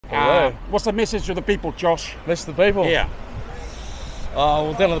What's the message to the people, Josh? Message to the people? Yeah. Oh,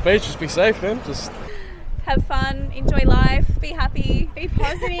 well, down on the beach, just be safe, man. Just have fun, enjoy life, be happy, be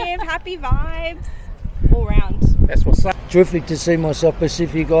positive, happy vibes, all round. That's what's up. Terrific to see my South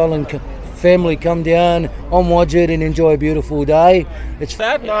Pacific Island family come down on my jet and enjoy a beautiful day. It's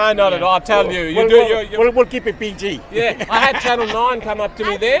that? No, not at all. I'll tell you. We'll keep it PG. Yeah, I had Channel 9 come up to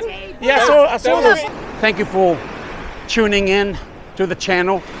me then. Yeah, I saw this. Thank you for tuning in to the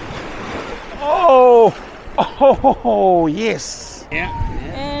channel. Oh, yes. Yeah.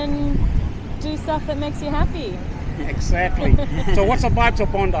 And do stuff that makes you happy. Exactly. So what's the vibes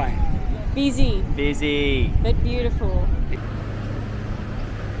of Bondi? Busy. Busy. But beautiful.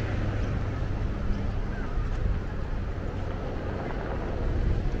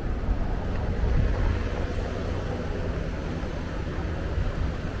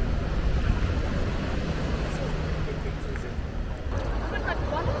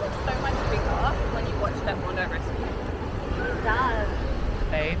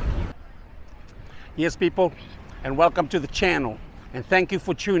 Yes, people, and welcome to the channel, and thank you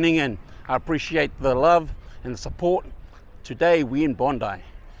for tuning in. I appreciate the love and the support. Today we're in Bondi.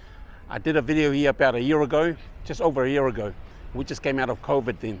 I did a video here about a year ago, just over a year ago. We just came out of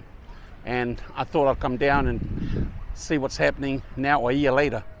COVID then, and I thought I'd come down and see what's happening now a year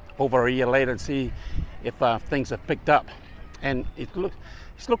later, over a year later, and see if things have picked up. And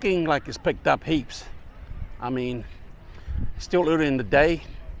it's looking like it's picked up heaps. I mean, still early in the day.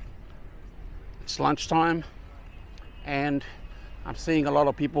 It's lunchtime, and I'm seeing a lot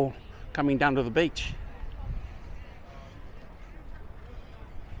of people coming down to the beach.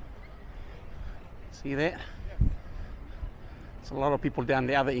 See that? There's a lot of people down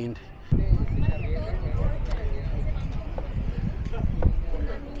the other end.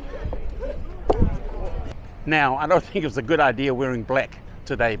 Now, I don't think it's a good idea wearing black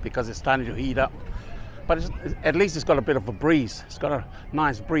today because it's starting to heat up. But at least it's got a bit of a breeze. It's got a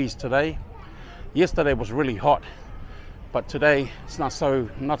nice breeze today. Yesterday was really hot, but today it's not so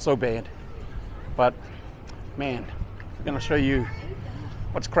bad. But man, I'm gonna show you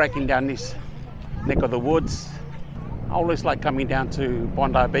what's cracking down this neck of the woods. I always like coming down to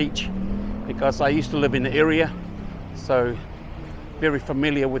Bondi Beach because I used to live in the area, so very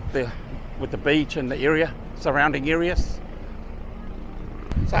familiar with the beach and the area, surrounding areas.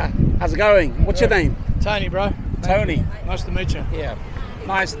 So, how's it going? What's your name? Tony, bro. Tony. Nice to meet you. Yeah.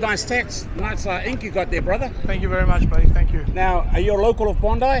 Nice tats, nice ink you got there, brother. Thank you very much, buddy. Thank you. Now, are you a local of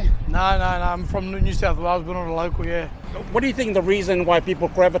Bondi? No. I'm from New South Wales, but not a local, yeah. What do you think the reason why people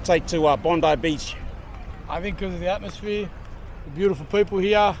gravitate to Bondi Beach? I think because of the atmosphere, the beautiful people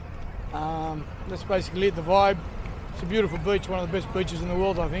here. That's basically it, the vibe. It's a beautiful beach, one of the best beaches in the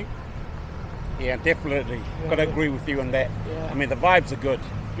world, I think. Yeah, definitely. Yeah, Got to agree with you on that. Yeah. I mean, the vibes are good.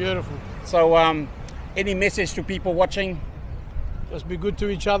 Beautiful. So, any message to people watching? Just be good to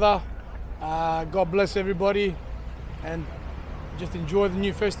each other. God bless everybody, and just enjoy the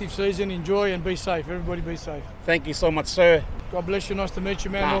new festive season. Enjoy and be safe. Everybody be safe. Thank you so much, sir. God bless you. Nice to meet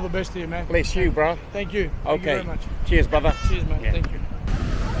you, man. All the best to you, man. Bless you, bro. Thank you. Okay. Thank you very much. Cheers, brother. Cheers, man. Yeah. Thank you.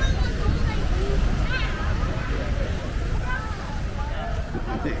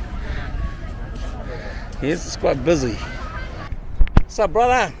 Yes, it's quite busy. So,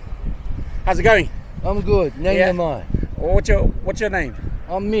 brother, how's it going? I'm good. Name Yeah. am I. What's your name?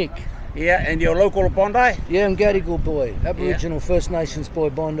 I'm Mick. Yeah, and you're local of Bondi? Yeah, I'm Gadigal boy, Aboriginal First Nations boy,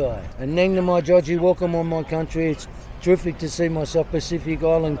 Bondi. And Nangna my Georgie, welcome on my country. It's terrific to see my South Pacific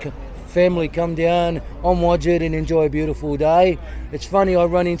Island family come down on my jet and enjoy a beautiful day. It's funny, I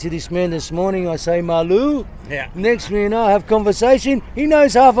run into this man this morning, I say Malu. Yeah. Next thing you know, I have conversation. He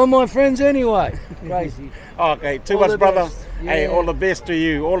knows half of my friends anyway. Crazy. Okay, too All much, the brother. best. Hey, Yeah. all the best to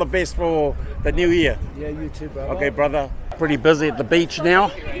you. All the best for the new year. Yeah, you too, brother. Okay, brother. Pretty busy at the beach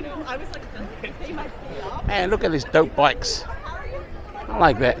now. Man, look at these dope bikes. I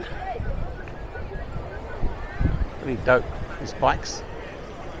like that. Pretty dope, these bikes.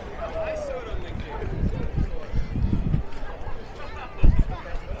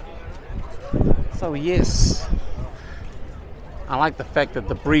 So yes, I like the fact that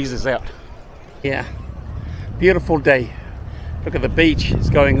the breeze is out. Yeah, beautiful day. Look at the beach,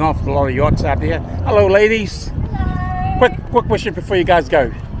 it's going off, a lot of yachts out there. Hello ladies. Hello. Quick question before you guys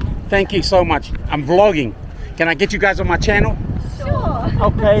go. Thank you so much. I'm vlogging. Can I get you guys on my channel? Sure.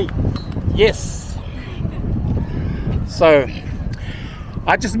 Okay, yes. So,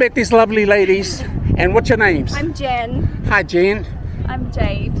 I just met these lovely ladies. And what's your names? I'm Jen. Hi Jen. I'm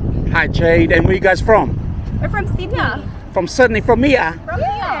Jade. Hi Jade. And where are you guys from? We're from Sydney. From Sydney, from here. From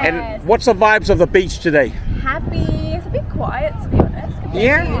here. And what's the vibes of the beach today? Happy. It's a bit quiet, to be honest.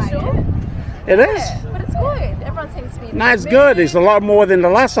 Yeah, Usual. it is. Yeah, but it's good. Everyone seems to be. No, it's good. It's a lot more than the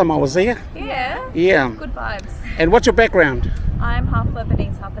last time I was here. Yeah. Yeah. Good vibes. And what's your background? I'm half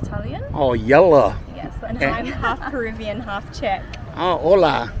Lebanese, half Italian. Oh, yellow. Yes, and I'm half Peruvian, half Czech. Oh,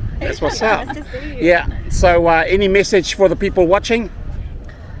 hola. That's what's up. Nice to see you. Yeah. So, any message for the people watching?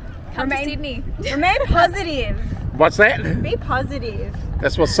 Come to Sydney. Remain positive. What's that? Be positive.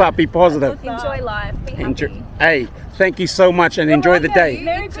 That's what's up. Be positive. Enjoy life. Be happy. Hey, thank you so much and enjoy the day.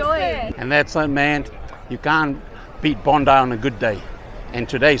 Merry Enjoy. Christmas. And that's it, man. You can't beat Bondi on a good day. And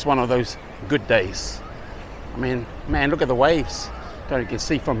today's one of those good days. I mean, man, look at the waves. Don't know if you can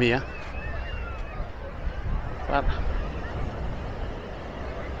see from here. But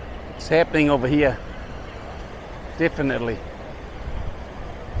it's happening over here. Definitely.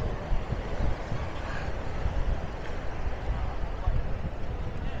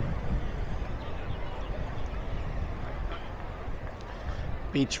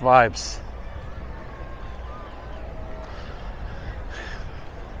 Beach vibes.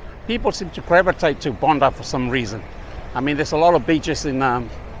 People seem to gravitate to Bondi for some reason. I mean, there's a lot of beaches in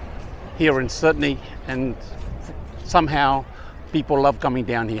here in Sydney, and somehow people love coming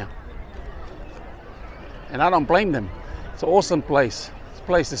down here. And I don't blame them. It's an awesome place. This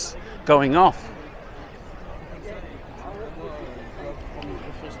place is going off.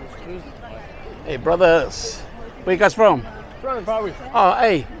 Hey, brothers, where you guys from? Oh,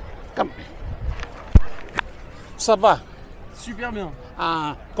 hey, come. Ça va? Super bien.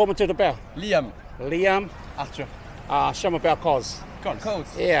 Comment tu t'appelles? Liam. Liam. Arthur. Je m'appelle Cos.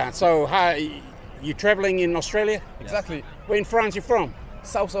 Codes. Yeah, so you traveling in Australia? Exactly. Where in France you from?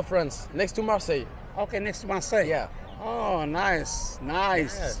 South of France, next to Marseille. Okay, next to Marseille. Yeah. Oh, nice,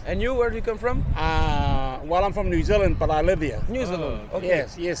 nice. And you, where do you come from? Well, I'm from New Zealand, but I live here. New Zealand. Okay.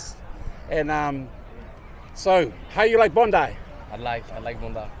 Yes, yes. And so, how you like Bondi? I like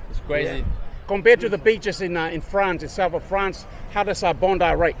Bondi. It's crazy. Yeah. Compared to the beaches in France, in south of France, how does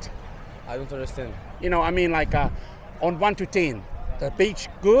Bondi rate? I don't understand. You know, I mean, like on 1 to 10, the beach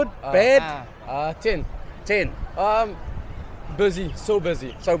good, bad? 10. 10. Busy, so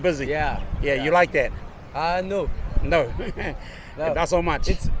busy. So busy. Yeah. Yeah, you like that? No. No. No. Not so much.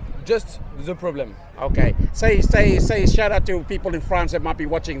 It's just the problem. Okay. Say shout out to people in France that might be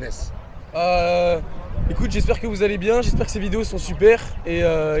watching this. Écoute, j'espère que vous allez bien, j'espère que ces vidéos sont super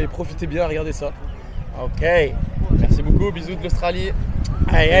et profitez bien, regardez ça. Okay. Merci beaucoup, bisous de l'Australie.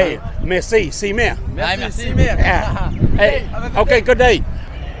 Hey, merci, see me. Merci. Yeah. Hey, okay, good day.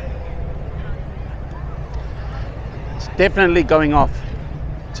 It's definitely going off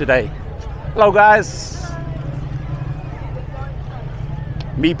today. Hello, guys.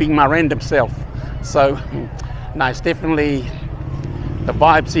 Me being my random self. So, no, it's definitely the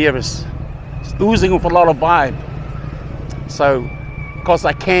vibes here is oozing with a lot of vibe. So, because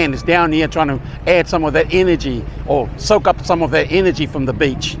I can, it's down here trying to add some of that energy or soak up some of that energy from the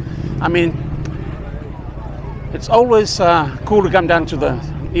beach. I mean, it's always cool to come down to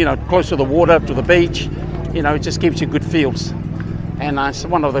the, close to the water, to the beach. It just gives you good feels. And it's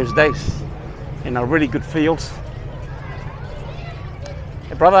one of those days, really good feels.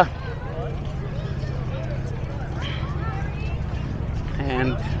 Hey, brother.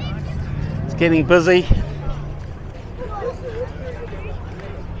 And it's getting busy.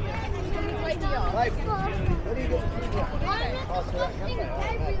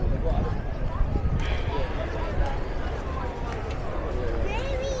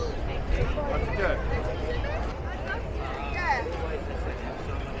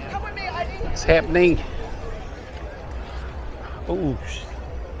 It's happening. Ooh.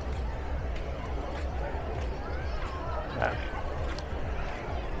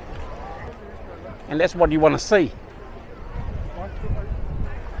 And that's what you want to see.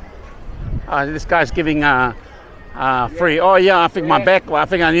 This guy's giving free. Oh yeah, I think my back. I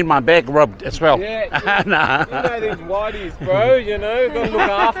think I need my back rubbed as well. Yeah, Nah. you know these whiteys, bro. Got to look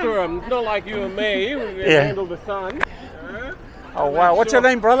after them. It's not like you and me. We handle the sun. Oh wow, what's your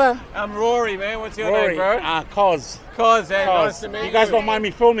name, brother? I'm Rory, man. What's your Rory. name, bro? Cos. Cos, nice to meet you. You guys don't mind me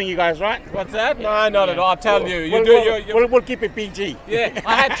filming you guys, right? What's that? No, not at all. I'll tell you. We'll keep it PG. Yeah,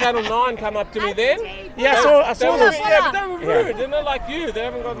 I had Channel 9 come up to me then. Yeah, I saw them. them. Yeah, but they were rude. They're not like you. They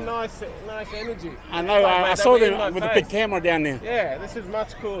haven't got nice energy. I know. I saw them with a big camera down there. Yeah, this is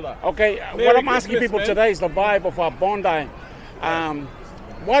much cooler. Okay, Merry what I'm asking Christmas, people man. today is the vibe of our Bondi.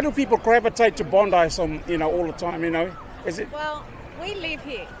 Why do people gravitate to Bondi all the time? Is it? Well, we live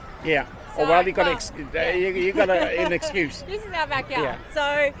here. Yeah. So, You got an excuse. This is our backyard. Yeah.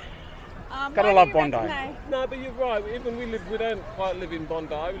 So Gotta love Bondi. No, but you're right. Even we don't quite live in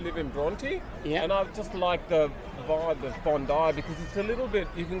Bondi. We live in Bronte. Yeah. And I just like the vibe of Bondi because it's a little bit.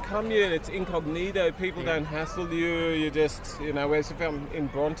 You can come here and it's incognito. People don't hassle you. You just, whereas if I'm in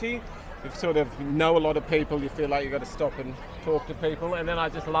Bronte, you sort of know a lot of people. You feel like you got to stop and talk to people. And then I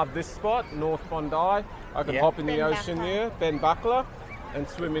just love this spot, North Bondi. I can hop in the ocean here, Ben Buckler, and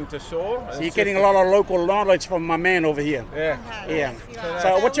swim into shore. So you're getting a lot of local knowledge from my man over here. Yeah. Yeah.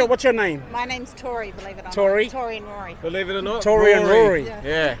 So what's your name? My name's Tori, believe it or not. Tori? Tori and Rory. Believe it or not, Tori and Rory.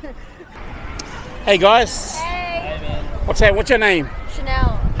 Yeah. Hey guys. Hey, man. What's your name?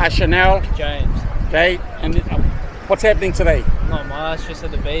 Chanel. Hi Chanel. James. Okay. And what's happening today? Not much, just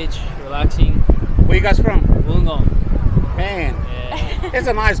at the beach, relaxing. Where you guys from? Wollongong. Man, Yeah. there's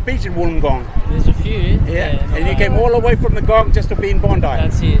a nice beach in Wollongong. There's a few. Yeah. not And you bad. came all the way from the Gong just to be in Bondi.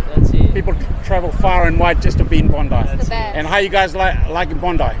 That's it. People travel far and wide just to be in Bondi. That's the best. And how you guys liking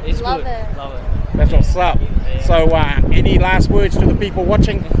Bondi? It's Love good. it. Love it. That's what's up. So any last words to the people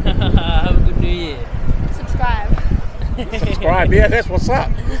watching? Have a good New Year. Subscribe. Subscribe. Yeah, that's what's up.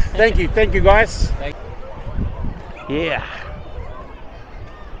 Thank you guys. Thank Yeah.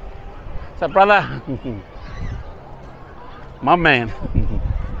 So brother, my man.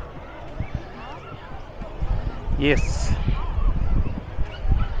 Yes.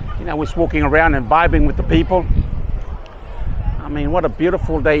 We're just walking around and vibing with the people. I mean, what a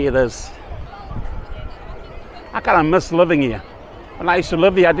beautiful day it is. I kind of miss living here. When I used to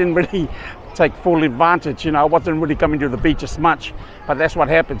live here, I didn't really take full advantage. I wasn't really coming to the beach as much. But that's what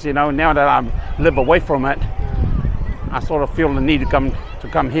happens. Now that I live away from it, I sort of feel the need to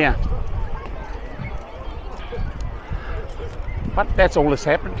come here. But that's all that's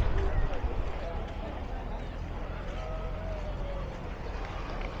happened.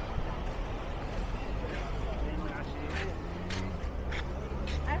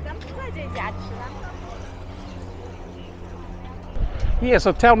 Yeah,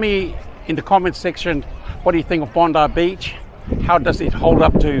 so tell me in the comment section, what do you think of Bondi Beach? How does it hold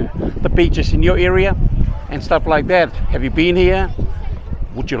up to the beaches in your area and stuff like that? Have you been here?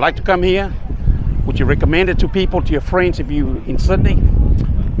 Would you like to come here? Would you recommend it to people, to your friends if you're in Sydney?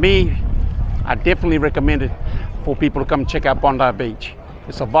 Me, I definitely recommend it for people to come check out Bondi Beach.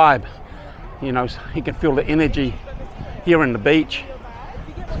 It's a vibe. You can feel the energy here in the beach.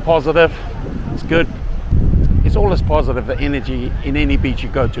 It's positive, it's good. It's always positive, the energy in any beach you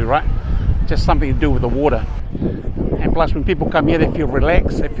go to, right? Just something to do with the water. And plus when people come here, they feel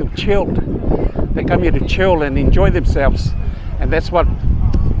relaxed, they feel chilled. They come here to chill and enjoy themselves. And that's what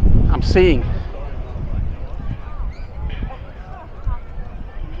I'm seeing.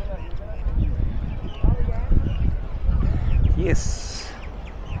 Yes.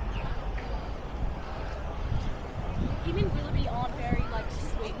 You and Willoughby aren't very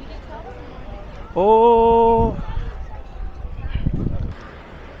sweet with each other? Oh.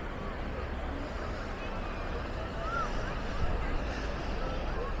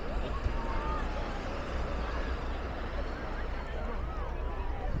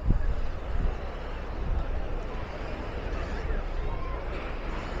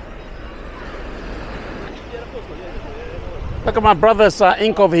 Look at my brother's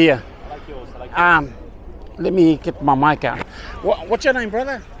ink over here. I like yours. I like yours. Let me get my mic out. What's your name,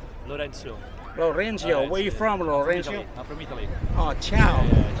 brother? Lorenzo. Lorenzo. Where are you from, Lorenzo? I'm from Italy. Oh, ciao.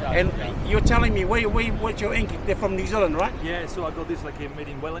 Yeah, ciao. And Ciao. you're telling me where's your ink? They're from New Zealand, right? Yeah, so I got this made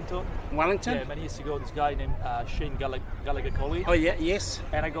in Wellington. Wellington? Yeah, many years ago, this guy named Shane Gallagher Coley. Oh, yeah, yes.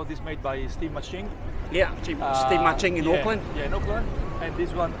 And I got this made by Steve Maching. Yeah, Steve Maching in Auckland. Yeah, in Auckland. And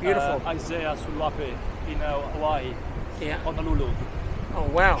this one, Beautiful. Isaiah Sulape in Hawaii, Yeah. Honolulu. Oh,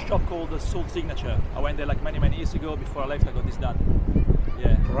 wow. Shop called the Salt Signature. I went there many years ago. Before I left, I got this done.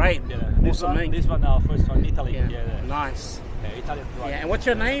 Yeah. Great. Yeah. This Awesome ink. one now, first one, Italy. Yeah. Yeah. Nice. Yeah, Italian. Yeah, and what's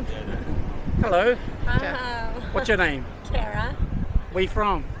your name? Hello. What's your name? Kara, Where you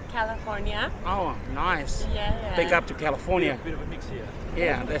from? California. Oh, nice. Yeah. Big up to California. Bit of a mix here.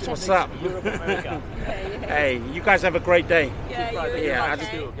 Yeah, that's what's up. Europe, America. Hey, you guys have a great day. Yeah, Yeah, I okay.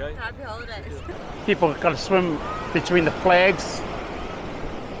 just do, okay? Happy holidays. People got to swim between the flags.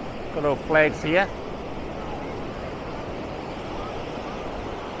 Got little flags here.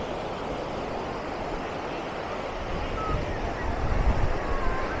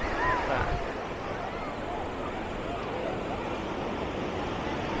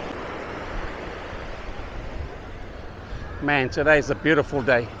 Man, today's a beautiful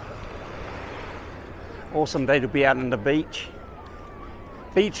day. Awesome day to be out on the beach.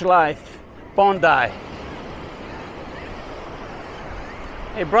 Beach life, Bondi.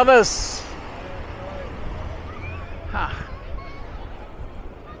 Hey brothers.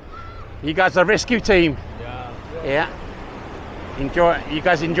 You guys are a rescue team. Yeah. You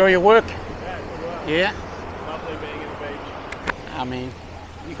guys enjoy your work? Yeah, good work. Yeah. Lovely being in the beach. I mean,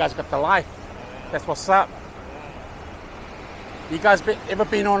 you guys got the life. That's what's up. You guys ever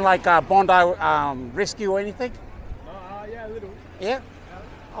been on like a Bondi rescue or anything? Yeah, a little. Yeah?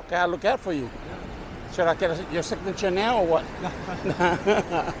 Okay, I'll look out for you. Should I get your signature now or what?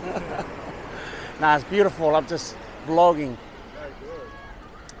 Nah, it's beautiful. I'm just vlogging. Very good.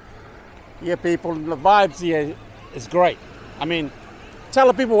 Yeah, people, the vibes here is great. I mean, tell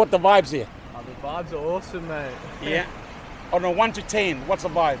the people what the vibes here. Oh, the vibes are awesome, mate. Yeah. On a 1 to 10, what's the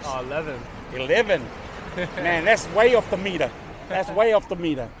vibes? Oh, 11. 11. Man, that's way off the meter. That's way off the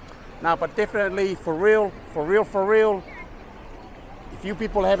meter. Now, but definitely for real, if you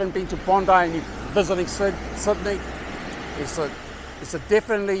people haven't been to Bondi and you're visiting Sydney, it's a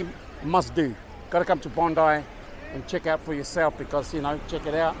definitely must do. Got to come to Bondi and check out for yourself because, you know, check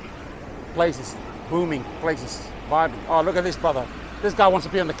it out. Place is booming, place is vibing. Oh, look at this brother. This guy wants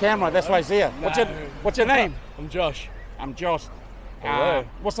to be on the camera, that's why he's here. What's your name? I'm Josh. I'm Josh. Hello.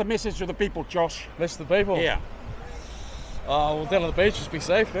 What's the message to the people, Josh? Message to the people? Yeah. Well, down on the beach, just be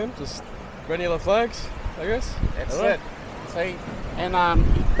safe, man. Just red and yellow flags, I guess. That's it. See? And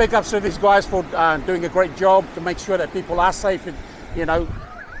big ups to these guys for doing a great job to make sure that people are safe, you know,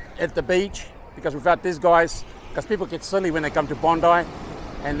 at the beach. Because without these guys, because people get silly when they come to Bondi,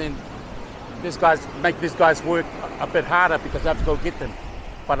 and then these guys make these guys work a bit harder because they have to go get them.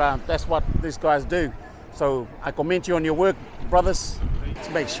 But that's what these guys do. So I commend you on your work, brothers,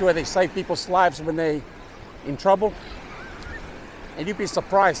 to make sure they save people's lives when they're in trouble. And you'd be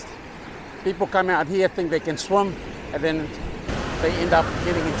surprised. People come out here, think they can swim, and then they end up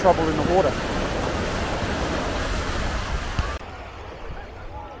getting in trouble in the water.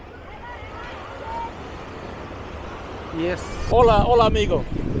 Yes. Hola amigo.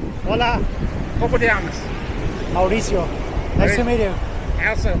 Hola, ¿Cómo te llamas? Mauricio. Nice to meet you.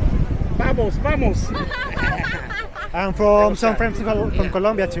 Elsa. Vamos. I'm from some friends from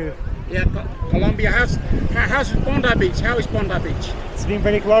Colombia too. Yeah, Colombia. How's Bondi Beach? How is Bondi Beach? It's been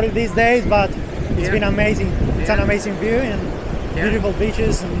very crowded these days, but it's been amazing. It's an amazing view and beautiful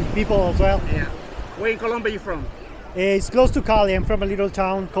beaches and people as well. Yeah. Where in Colombia are you from? It's close to Cali. I'm from a little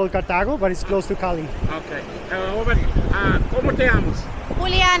town called Cartago, but it's close to Cali. Okay. ¿Cómo te llamas?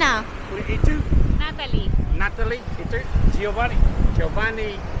 Juliana. ¿Y tú? Natalie. Natalie. ¿Y tú? Giovanni.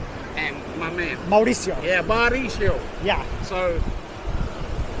 Giovanni and my man. Mauricio. Yeah, Mauricio. Yeah. So,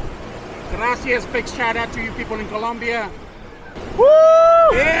 gracias. Big shout out to you people in Colombia. Woo!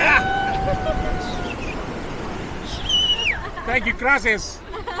 Yeah. Thank you. Gracias.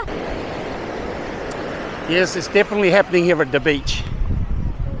 Yes, it's definitely happening here at the beach.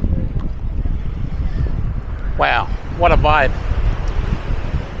 Wow, what a vibe.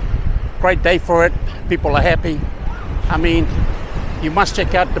 Great day for it. People are happy. I mean, you must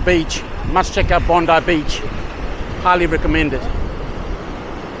check out the beach. Must check out Bondi Beach. Highly recommend it.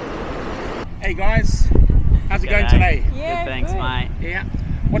 Hey guys, how's it going today? Yeah, good, thanks, mate. Yeah.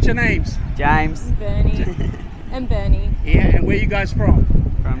 What's your names? James. Bernie. And Bernie. Yeah, and where are you guys from?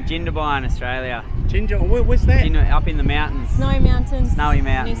 From Jindabyne, Australia. Jindabyne, where's that? Up in the mountains. Snowy Mountains. Snowy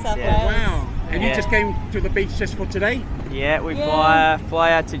Mountains, New South yeah. Wales. Wow. And you just came to the beach just for today? Yeah, we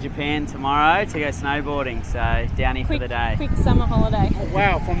fly out to Japan tomorrow to go snowboarding, so down here for the day. Quick summer holiday. Oh,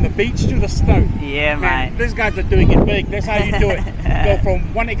 wow, from the beach to the snow. Yeah, man, mate. These guys are doing it big. That's how you do it. Go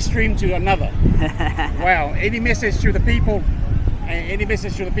from one extreme to another. Wow. Any message to the people? Any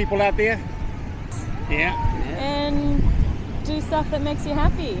message to the people out there? Yeah. And do stuff that makes you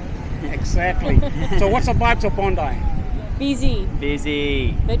happy. Exactly. So what's the vibes of Bondi? Busy.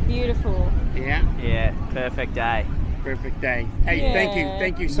 Busy. But beautiful. Yeah. Yeah, perfect day. Perfect day. Hey,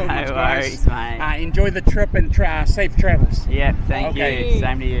 thank you so much, No guys. worries, mate. Enjoy the trip and safe travels. Yeah, thank you.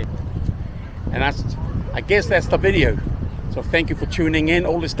 Same to you. And I guess that's the video. So thank you for tuning in.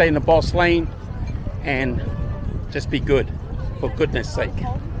 All to stay in the boss lane and just be good, for goodness sake.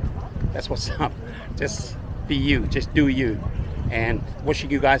 That's what's up. Just be you. Just do you. And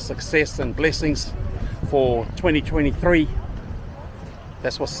wishing you guys success and blessings for 2023.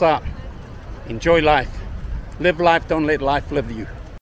 That's what's up. Enjoy life. Live life, don't let life live you.